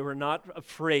beautiful and they were not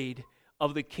afraid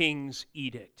of the king's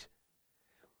edict.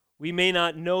 We may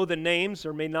not know the names,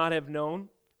 or may not have known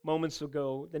moments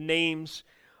ago, the names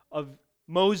of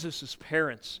Moses'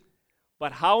 parents.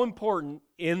 But how important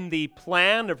in the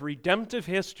plan of redemptive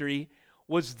history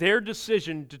was their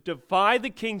decision to defy the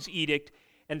king's edict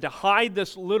and to hide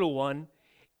this little one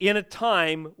in a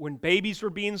time when babies were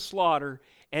being slaughtered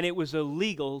and it was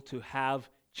illegal to have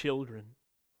children.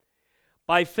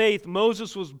 By faith,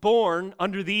 Moses was born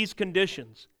under these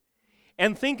conditions.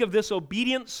 And think of this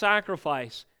obedient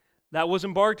sacrifice that was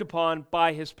embarked upon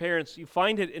by his parents. You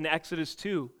find it in Exodus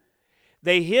 2.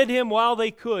 They hid him while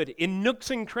they could in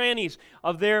nooks and crannies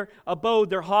of their abode,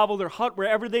 their hovel, their hut,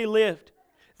 wherever they lived.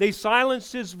 They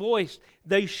silenced his voice.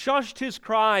 They shushed his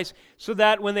cries so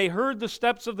that when they heard the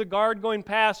steps of the guard going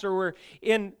past or were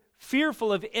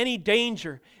fearful of any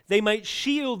danger, they might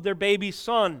shield their baby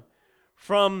son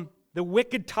from the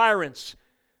wicked tyrants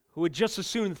who would just as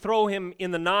soon throw him in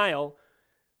the Nile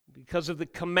because of the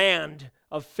command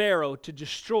of Pharaoh to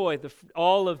destroy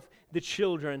all of the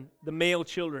children, the male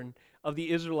children of the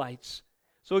Israelites.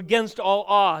 So against all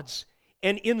odds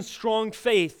and in strong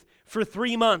faith, for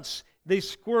 3 months, they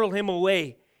squirrel him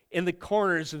away in the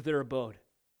corners of their abode.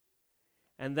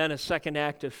 And then a second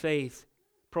act of faith,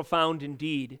 profound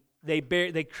indeed. They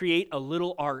create a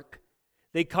little ark.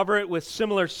 They cover it with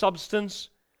similar substance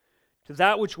to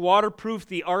that which waterproofed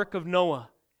the ark of Noah.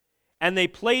 And they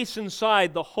place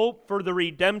inside the hope for the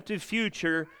redemptive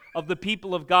future of the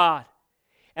people of God.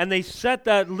 And they set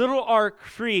that little ark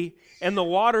free in the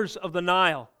waters of the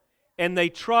Nile. And they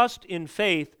trust in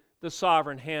faith the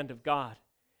sovereign hand of God.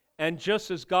 And just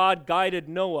as God guided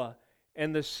Noah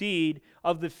and the seed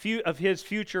of his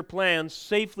future plans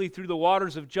safely through the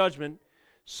waters of judgment,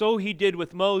 so he did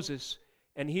with Moses.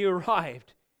 And he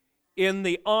arrived in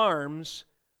the arms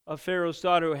of Pharaoh's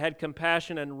daughter, who had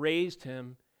compassion and raised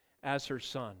him as her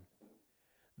son.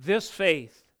 This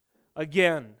faith,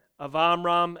 again, of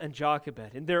Amram and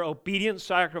Jochebed, in their obedient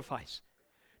sacrifice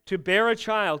to bear a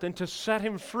child and to set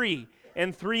him free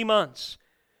in 3 months,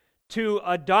 to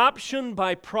adoption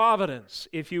by providence,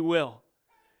 if you will,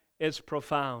 is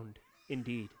profound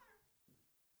indeed.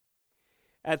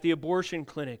 At the abortion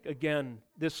clinic, again,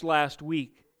 this last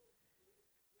week,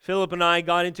 Philip and I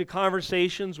got into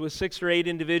conversations with 6 or 8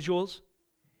 individuals,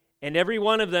 and every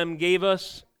one of them gave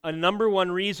us a number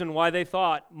one reason why they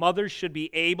thought mothers should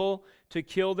be able to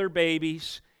kill their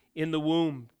babies in the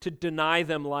womb, to deny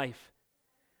them life.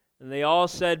 And they all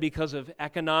said because of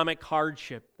economic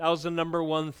hardship. That was the number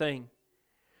one thing.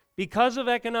 Because of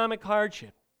economic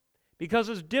hardship, because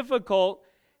it's difficult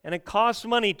and it costs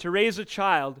money to raise a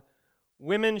child,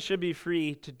 women should be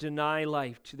free to deny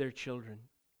life to their children.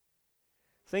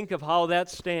 Think of how that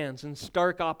stands in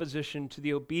stark opposition to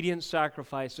the obedient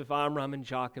sacrifice of Amram and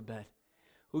Jochebed,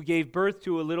 who gave birth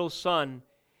to a little son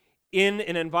in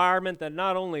an environment that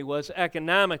not only was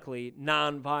economically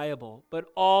non-viable, but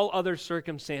all other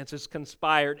circumstances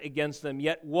conspired against them.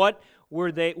 Yet what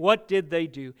did they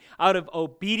do? Out of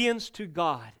obedience to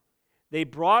God, they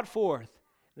brought forth,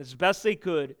 as best they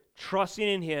could, trusting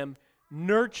in Him,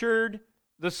 nurtured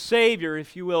the Savior,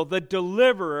 if you will, the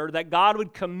deliverer that God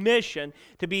would commission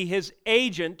to be His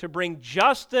agent to bring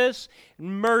justice,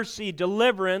 mercy,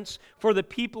 deliverance for the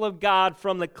people of God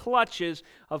from the clutches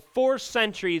of 4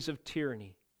 centuries of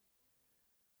tyranny.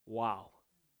 Wow.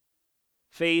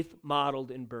 Faith modeled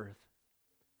in birth.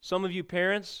 Some of you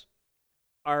parents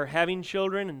are having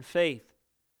children in faith.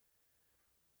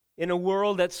 In a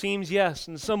world that seems, yes,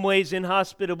 in some ways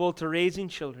inhospitable to raising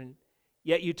children,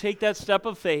 yet you take that step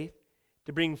of faith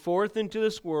to bring forth into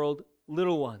this world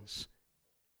little ones.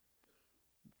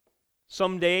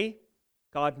 Someday,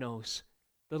 God knows,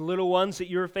 the little ones that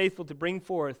you're faithful to bring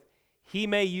forth, He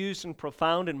may use in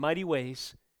profound and mighty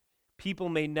ways, people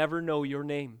may never know your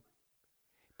name.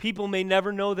 People may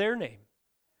never know their name.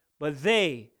 But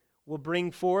they will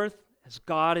bring forth, as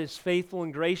God is faithful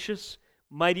and gracious,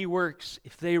 mighty works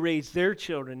if they raise their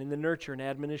children in the nurture and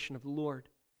admonition of the Lord.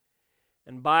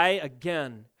 And by,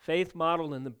 again, faith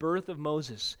modeled in the birth of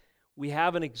Moses, we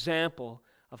have an example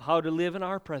of how to live in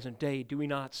our present day, do we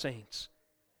not, saints?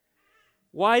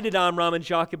 Why did Amram and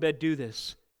Jochebed do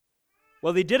this?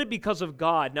 Well, they did it because of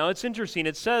God. Now, it's interesting.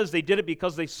 It says they did it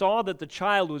because they saw that the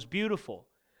child was beautiful.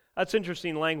 That's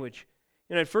interesting language.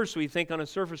 At first we think on a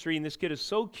surface reading, this kid is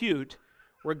so cute,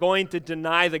 we're going to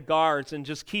deny the guards and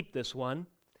just keep this one.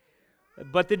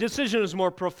 But the decision is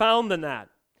more profound than that.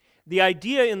 The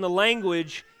idea in the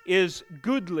language is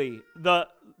goodly.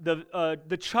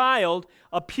 The child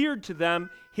appeared to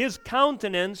them, his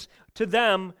countenance to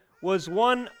them was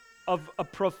one of a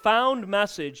profound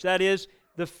message. That is,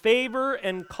 the favor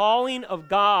and calling of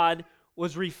God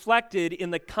was reflected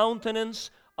in the countenance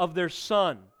of their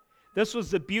son. This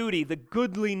was the beauty, the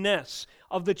goodliness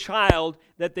of the child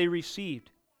that they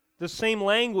received. The same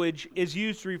language is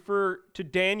used to refer to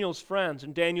Daniel's friends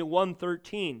in Daniel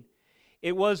 1:13.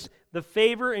 It was the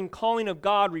favor and calling of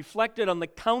God reflected on the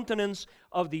countenance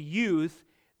of the youth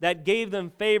that gave them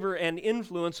favor and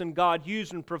influence, and God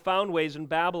used in profound ways in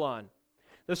Babylon.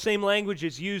 The same language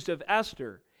is used of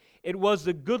Esther. It was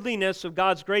the goodliness of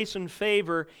God's grace and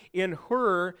favor in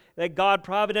her that God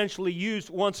providentially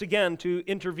used once again to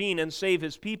intervene and save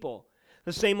his people.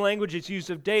 The same language is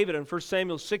used of David in 1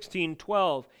 Samuel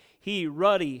 16:12. He,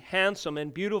 ruddy, handsome,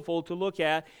 and beautiful to look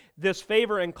at, this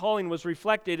favor and calling was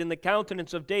reflected in the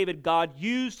countenance of David. God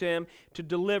used him to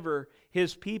deliver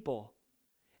his people.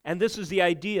 And this is the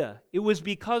idea. It was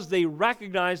because they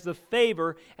recognized the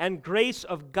favor and grace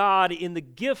of God in the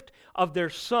gift of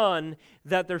their son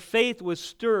that their faith was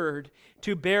stirred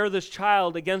to bear this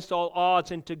child against all odds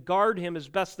and to guard him as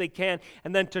best they can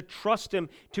and then to trust him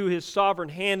to his sovereign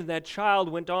hand. And that child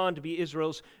went on to be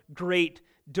Israel's great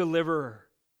deliverer.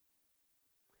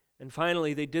 And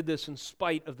finally, they did this in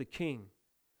spite of the king.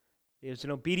 It was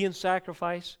an obedient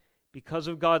sacrifice because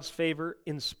of God's favor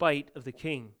in spite of the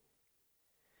king.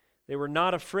 They were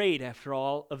not afraid, after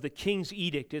all, of the king's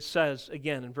edict. It says,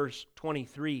 again in verse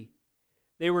 23,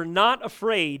 they were not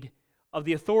afraid of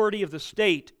the authority of the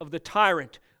state, of the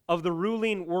tyrant, of the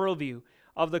ruling worldview,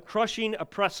 of the crushing,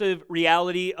 oppressive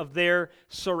reality of their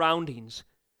surroundings.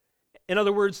 In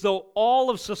other words, though all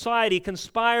of society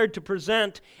conspired to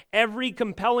present every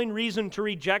compelling reason to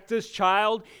reject this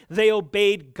child, they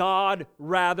obeyed God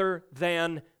rather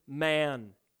than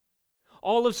man.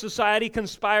 All of society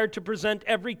conspired to present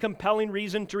every compelling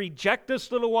reason to reject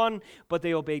this little one, but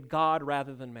they obeyed God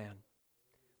rather than man.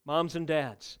 Moms and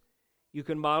dads, you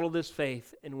can model this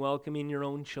faith in welcoming your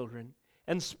own children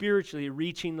and spiritually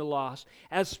reaching the lost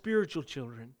as spiritual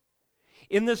children.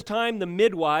 In this time, the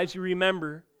midwives, you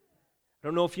remember, I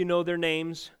don't know if you know their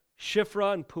names,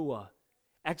 Shiphrah and Puah.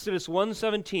 Exodus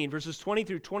 1:17, verses 20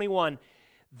 through 21,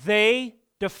 they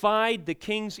defied the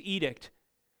king's edict,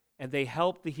 and they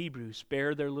helped the Hebrews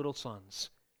bear their little sons.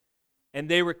 And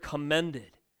they were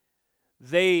commended.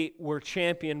 They were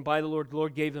championed by the Lord. The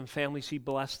Lord gave them families. He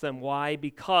blessed them. Why?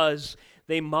 Because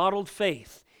they modeled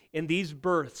faith in these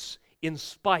births in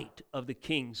spite of the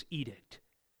king's edict.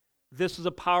 This is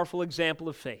a powerful example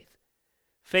of faith.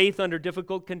 Faith under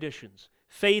difficult conditions.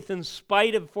 Faith in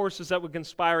spite of forces that would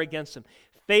conspire against them.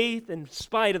 Faith in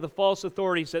spite of the false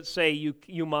authorities that say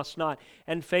you must not.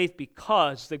 And faith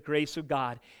because the grace of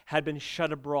God had been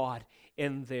shed abroad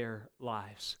in their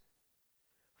lives.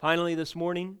 Finally, this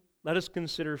morning, let us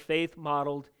consider faith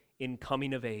modeled in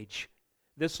coming of age.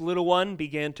 This little one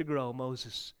began to grow,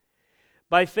 Moses.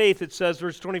 By faith, it says,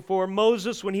 verse 24,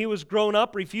 Moses, when he was grown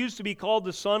up, refused to be called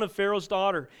the son of Pharaoh's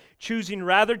daughter, choosing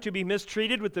rather to be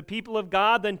mistreated with the people of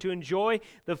God than to enjoy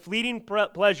the fleeting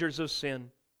pleasures of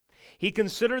sin. He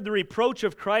considered the reproach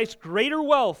of Christ greater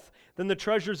wealth than the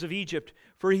treasures of Egypt,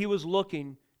 for he was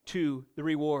looking to the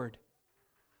reward.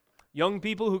 Young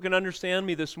people who can understand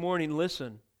me this morning,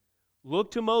 listen.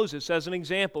 Look to Moses as an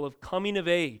example of coming of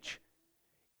age,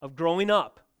 of growing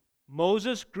up.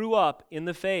 Moses grew up in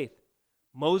the faith.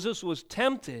 Moses was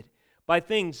tempted by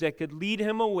things that could lead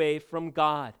him away from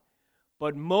God.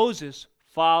 But Moses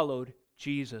followed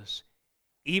Jesus,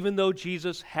 even though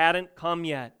Jesus hadn't come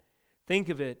yet. Think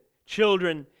of it.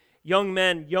 Children, young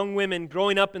men, young women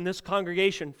growing up in this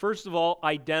congregation. First of all,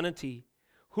 identity.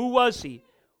 Who was he?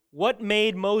 What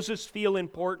made Moses feel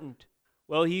important?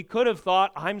 Well, he could have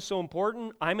thought, I'm so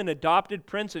important. I'm an adopted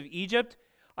prince of Egypt.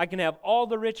 I can have all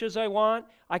the riches I want.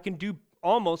 I can do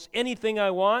almost anything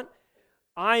I want.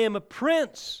 I am a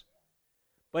prince.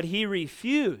 But he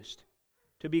refused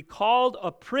to be called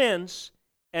a prince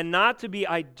and not to be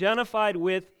identified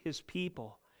with his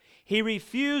people. He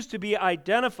refused to be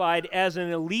identified as an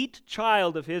elite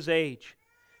child of his age.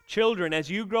 Children, as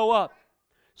you grow up,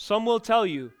 some will tell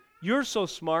you, you're so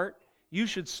smart, you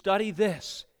should study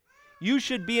this. You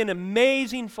should be an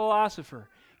amazing philosopher.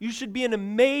 You should be an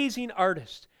amazing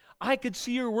artist. I could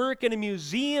see your work in a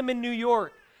museum in New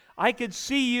York. I could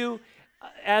see you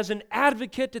as an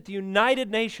advocate at the United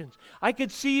Nations. I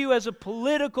could see you as a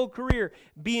political career,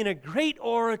 being a great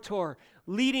orator,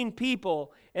 leading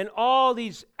people in all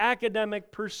these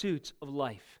academic pursuits of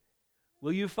life.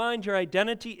 Will you find your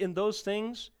identity in those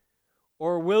things?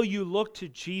 Or will you look to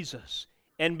Jesus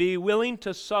and be willing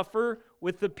to suffer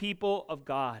with the people of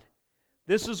God?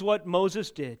 This is what Moses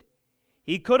did.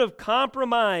 He could have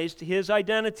compromised his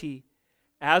identity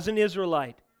as an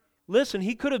Israelite. Listen,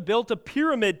 he could have built a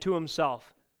pyramid to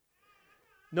himself.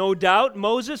 No doubt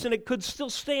Moses, and it could still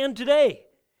stand today,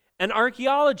 and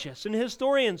archaeologists and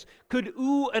historians could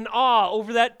ooh and ah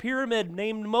over that pyramid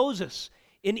named Moses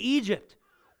in Egypt.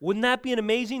 Wouldn't that be an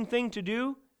amazing thing to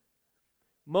do?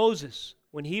 Moses,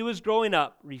 when he was growing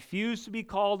up, refused to be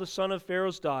called the son of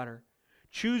Pharaoh's daughter,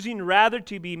 choosing rather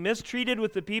to be mistreated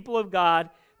with the people of God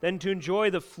than to enjoy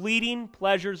the fleeting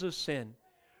pleasures of sin.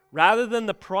 Rather than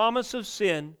the promise of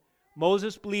sin,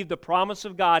 Moses believed the promise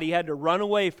of God. He had to run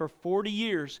away for 40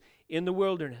 years in the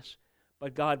wilderness.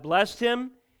 But God blessed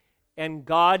him, and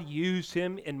God used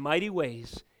him in mighty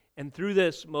ways. And through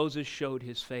this, Moses showed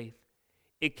his faith.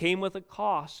 It came with a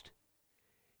cost.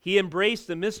 He embraced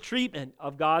the mistreatment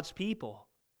of God's people.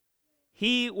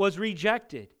 He was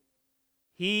rejected.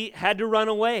 He had to run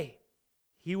away.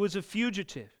 He was a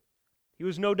fugitive. He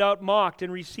was no doubt mocked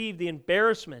and received the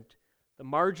embarrassment, the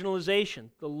marginalization,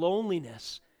 the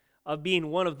loneliness of being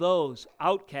one of those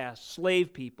outcasts,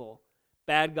 slave people,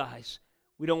 bad guys.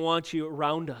 We don't want you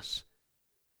around us.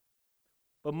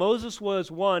 But Moses was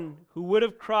one who would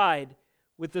have cried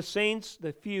with the saints,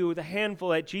 the few, the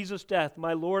handful at Jesus' death,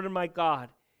 "My Lord and my God,"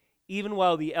 even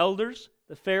while the elders,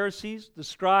 the Pharisees, the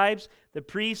scribes, the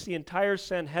priests, the entire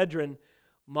Sanhedrin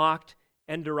mocked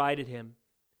and derided him.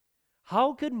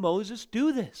 How could Moses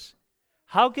do this?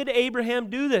 How could Abraham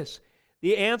do this?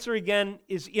 The answer again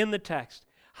is in the text.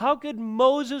 How could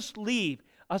Moses leave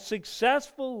a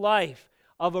successful life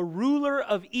of a ruler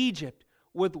of Egypt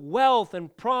with wealth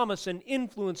and promise and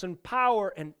influence and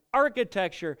power and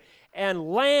architecture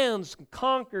and lands,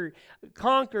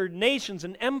 conquered nations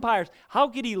and empires? How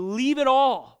could he leave it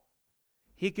all?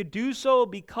 He could do so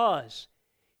because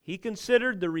he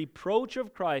considered the reproach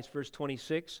of Christ, verse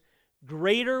 26,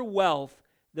 greater wealth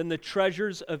than the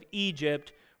treasures of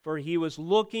Egypt, for he was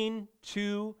looking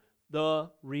to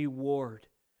the reward.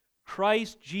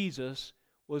 Christ Jesus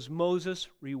was Moses'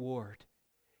 reward.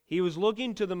 He was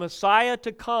looking to the Messiah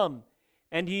to come,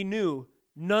 and he knew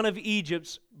none of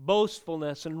Egypt's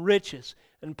boastfulness and riches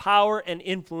and power and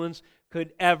influence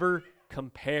could ever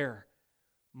compare.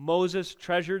 Moses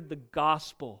treasured the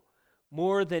gospel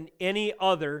more than any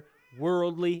other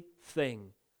worldly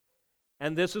thing.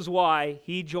 And this is why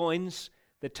he joins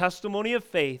the testimony of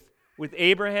faith with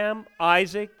Abraham,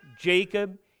 Isaac,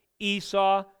 Jacob,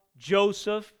 Esau,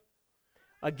 Joseph,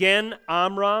 again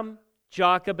Amram,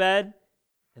 Jochebed,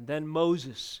 and then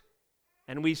Moses.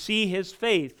 And we see his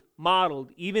faith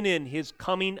modeled even in his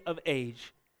coming of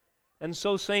age. And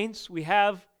so, saints, we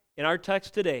have in our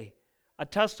text today a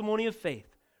testimony of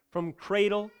faith from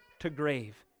cradle to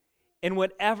grave. In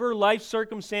whatever life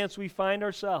circumstance we find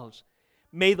ourselves,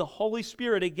 may the Holy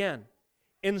Spirit again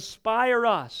inspire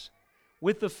us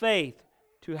with the faith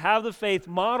to have the faith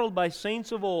modeled by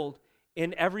saints of old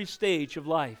in every stage of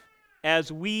life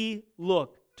as we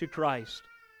look to Christ.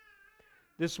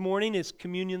 This morning is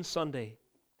Communion Sunday,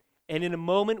 and in a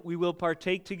moment we will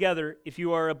partake together, if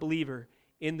you are a believer,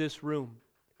 in this room.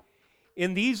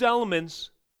 In these elements,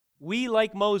 we,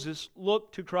 like Moses,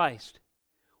 look to Christ.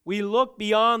 We look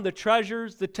beyond the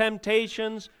treasures, the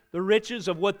temptations, the riches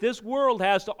of what this world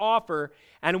has to offer,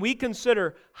 and we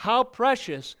consider how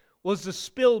precious was the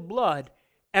spilled blood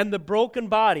and the broken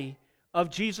body of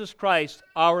Jesus Christ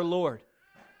our Lord.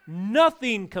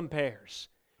 Nothing compares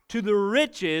to the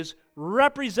riches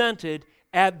represented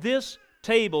at this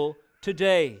table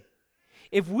today.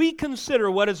 If we consider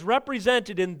what is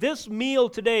represented in this meal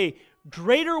today,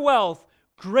 greater wealth,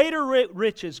 greater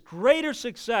riches, greater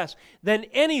success than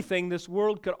anything this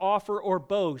world could offer or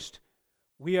boast,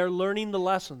 we are learning the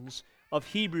lessons of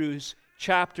Hebrews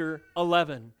chapter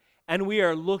 11, and we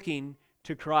are looking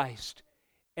to Christ.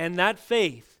 And that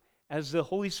faith, as the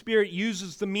Holy Spirit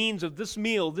uses the means of this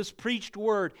meal, this preached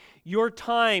word, your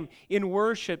time in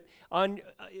worship,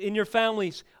 in your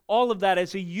families, all of that,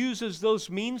 as He uses those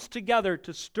means together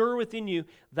to stir within you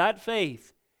that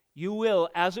faith, you will,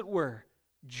 as it were,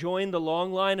 join the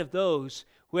long line of those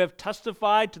who have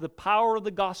testified to the power of the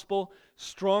gospel,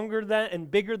 stronger than and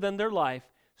bigger than their life,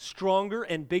 stronger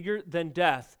and bigger than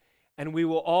death. And we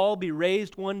will all be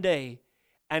raised one day,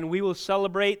 and we will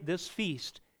celebrate this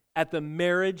feast at the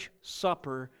marriage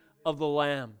supper of the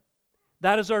Lamb.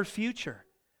 That is our future.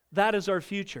 That is our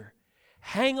future.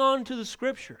 Hang on to the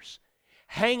Scriptures.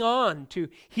 Hang on to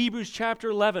Hebrews chapter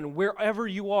 11, wherever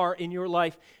you are in your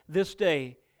life this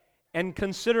day, and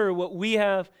consider what we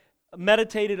have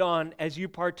meditated on as you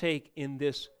partake in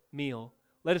this meal.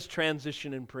 Let us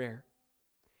transition in prayer.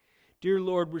 Dear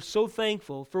Lord, we're so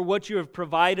thankful for what you have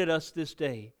provided us this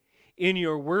day in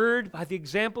your word, by the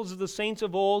examples of the saints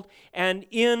of old, and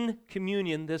in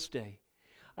communion this day.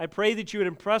 I pray that you would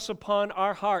impress upon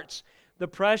our hearts the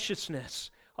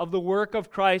preciousness of the work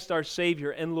of Christ our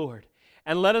Savior and Lord.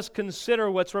 And let us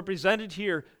consider what's represented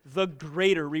here, the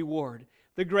greater reward,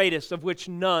 the greatest of which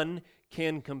none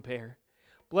can compare.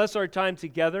 Bless our time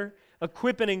together.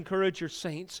 Equip and encourage your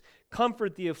saints.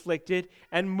 Comfort the afflicted,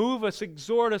 and move us,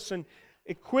 exhort us, and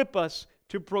equip us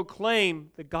to proclaim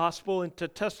the gospel and to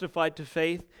testify to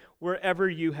faith wherever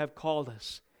you have called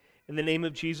us. In the name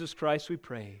of Jesus Christ we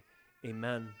pray.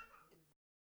 Amen.